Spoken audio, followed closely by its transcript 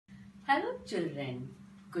Hello children,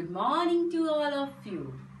 good morning to all of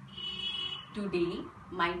you. Today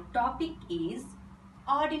my topic is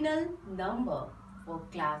ordinal number for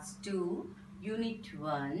class 2 unit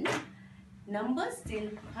 1 numbers till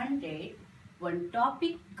 100. One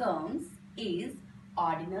topic comes is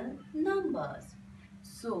ordinal numbers.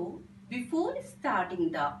 So before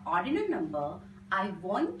starting the ordinal number, I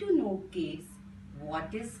want to know kids,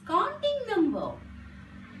 what is counting number?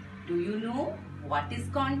 Do you know what is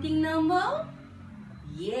counting number?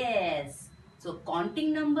 Yes. So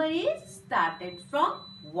counting number is started from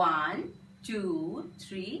 1, 2,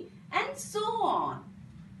 3 and so on.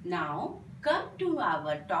 Now come to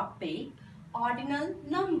our topic, ordinal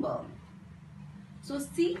number. So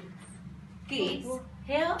see kids,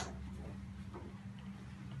 here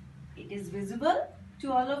it is visible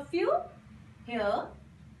to all of you. Here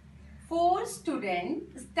 4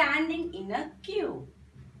 students standing in a queue.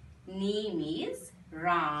 Name is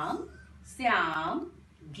Ram, Syam,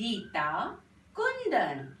 Geeta,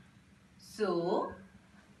 Kundan. So,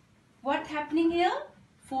 what happening here?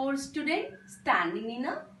 4 students standing in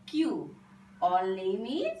a queue. All name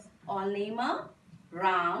are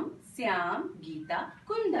Ram, Syam, Geeta,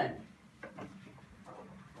 Kundan.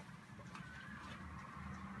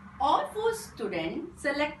 All 4 students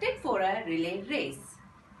selected for a relay race.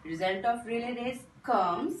 Result of relay race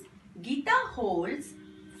comes, Geeta holds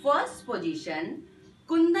first position,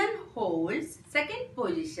 Kundan holds second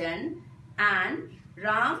position and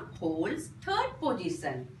Ram holds third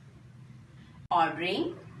position.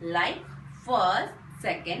 Ordering like first,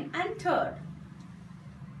 second and third.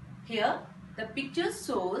 Here the picture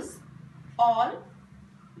shows all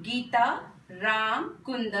Geeta, Ram,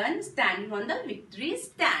 Kundan standing on the victory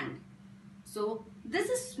stand. So this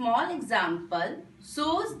is small example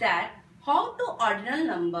shows that how to ordinal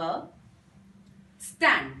number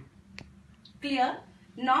stand. Clear?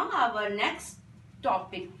 Now our next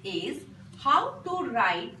topic is how to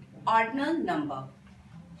write ordinal number.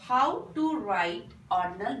 How to write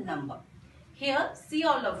ordinal number. Here see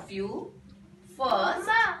all of you. First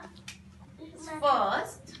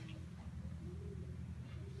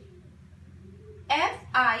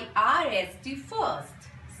F-I-R-S-T first.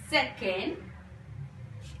 Second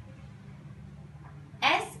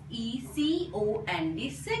S-E-C-O-N-D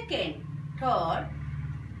second. Third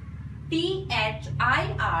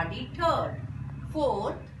T-H-I-R-D third.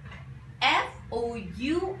 Fourth F-O-U-R-T-H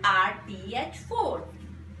fourth.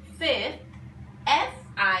 Fifth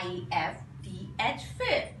F-I-F-T-H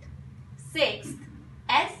fifth. Sixth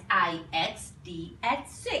S-I-X-T-H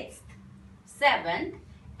sixth. Seventh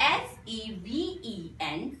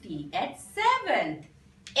S-E-V-E-N-T-H seventh.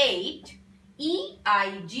 Eighth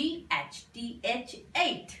E-I-G-H-T-H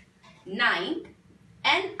eighth. Ninth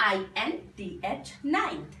N-I-N-T-H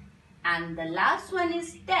ninth. And the last one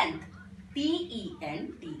is 10th.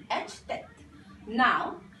 T-E-N-T-H 10th.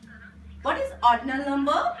 Now, what is ordinal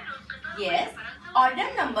number? Yes,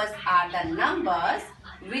 ordinal numbers are the numbers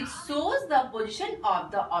which shows the position of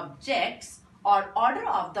the objects or order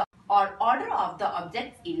of the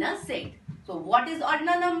objects in a set. So, what is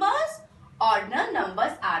ordinal numbers? Ordinal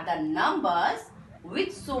numbers are the numbers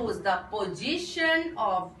which shows the position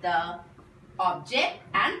of the object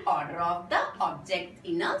and order of the object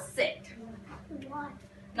in a set.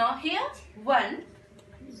 Now here one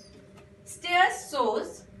stairs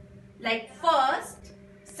shows like first,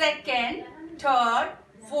 second, third,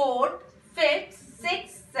 fourth, fifth,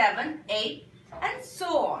 sixth, seventh, eighth and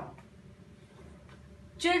so on.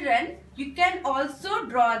 Children, you can also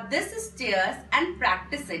draw this stairs and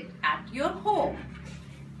practice it at your home.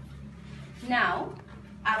 Now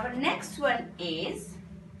our next one is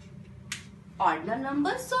ordinal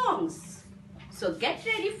number songs. So get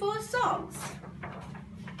ready for songs.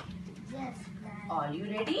 Yes, ma'am. Are you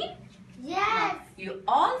ready? Yes. Now, you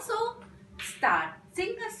also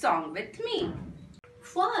sing a song with me.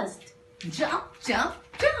 First, jump, jump,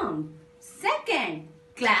 jump. Second,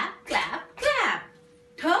 clap, clap, clap.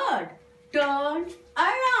 Third, turn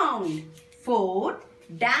around. Fourth,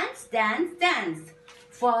 dance, dance, dance.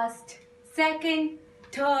 First, second,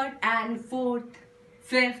 third and fourth.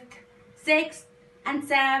 Fifth, sixth and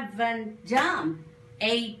seventh, jump.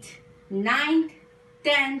 Eighth, ninth,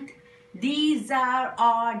 10th. These are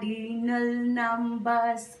ordinal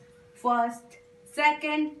numbers. First,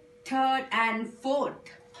 second, third and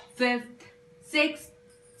fourth. Fifth, sixth,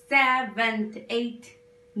 seventh, eighth,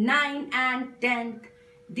 9th and 10th.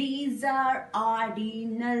 These are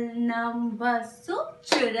ordinal numbers. So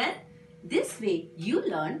children, this way you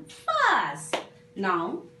learn fast.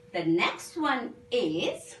 Now the next one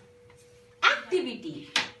is activity.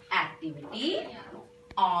 Activity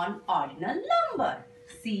on ordinal number.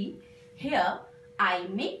 See, Here I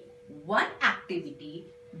make one activity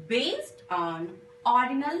based on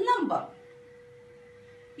ordinal number.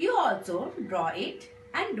 You also draw it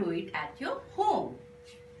and do it at your home.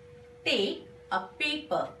 Take a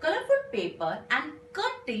paper, colorful paper, and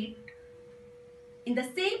cut it in the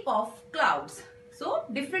shape of clouds. So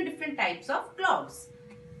different types of clouds.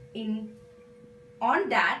 On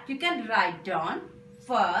that you can write down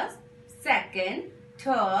first, second,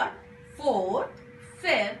 third, fourth,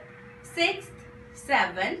 fifth, sixth,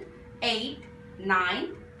 seventh, eighth,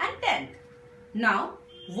 ninth and 10th. Now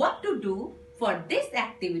what to do for this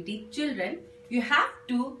activity, children? You have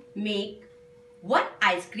to make one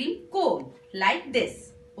ice cream cone like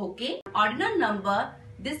this. Okay? Ordinal number,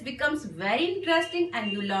 this becomes very interesting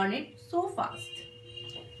and you learn it so fast.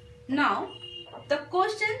 Now the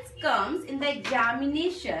questions comes in the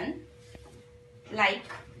examination like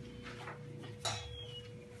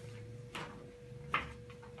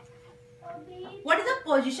what is the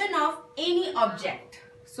position of any object?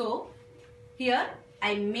 So here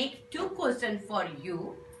I make two questions for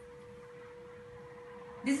you.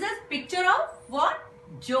 This is a picture of what?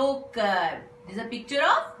 Joker. This is a picture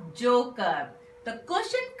of Joker. The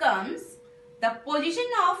question comes, the position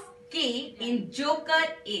of K in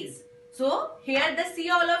Joker is. So here the see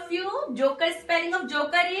all of you, Joker, spelling of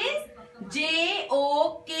Joker is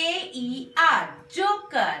J-O-K-E-R,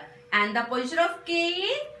 Joker. And the position of K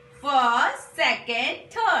is first, second,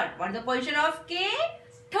 third. What is the position of K?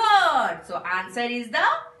 Third. So answer is the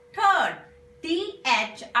third.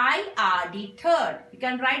 T-H-I-R-D, third. You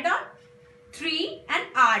can write down 3 and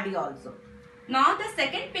R-D also. Now the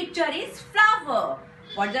second picture is flower.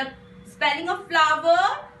 What is the spelling of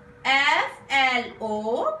flower? F-L-O-W-E-R,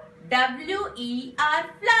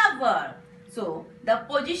 flower. So the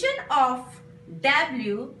position of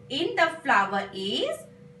W in the flower is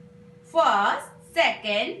first,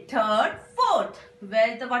 second, third, fourth. What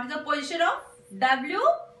is the position of W?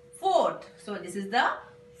 Fourth. So this is the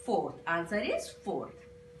fourth. Answer is fourth.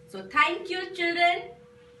 So thank you children.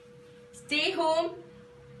 Stay home.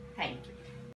 Thank you.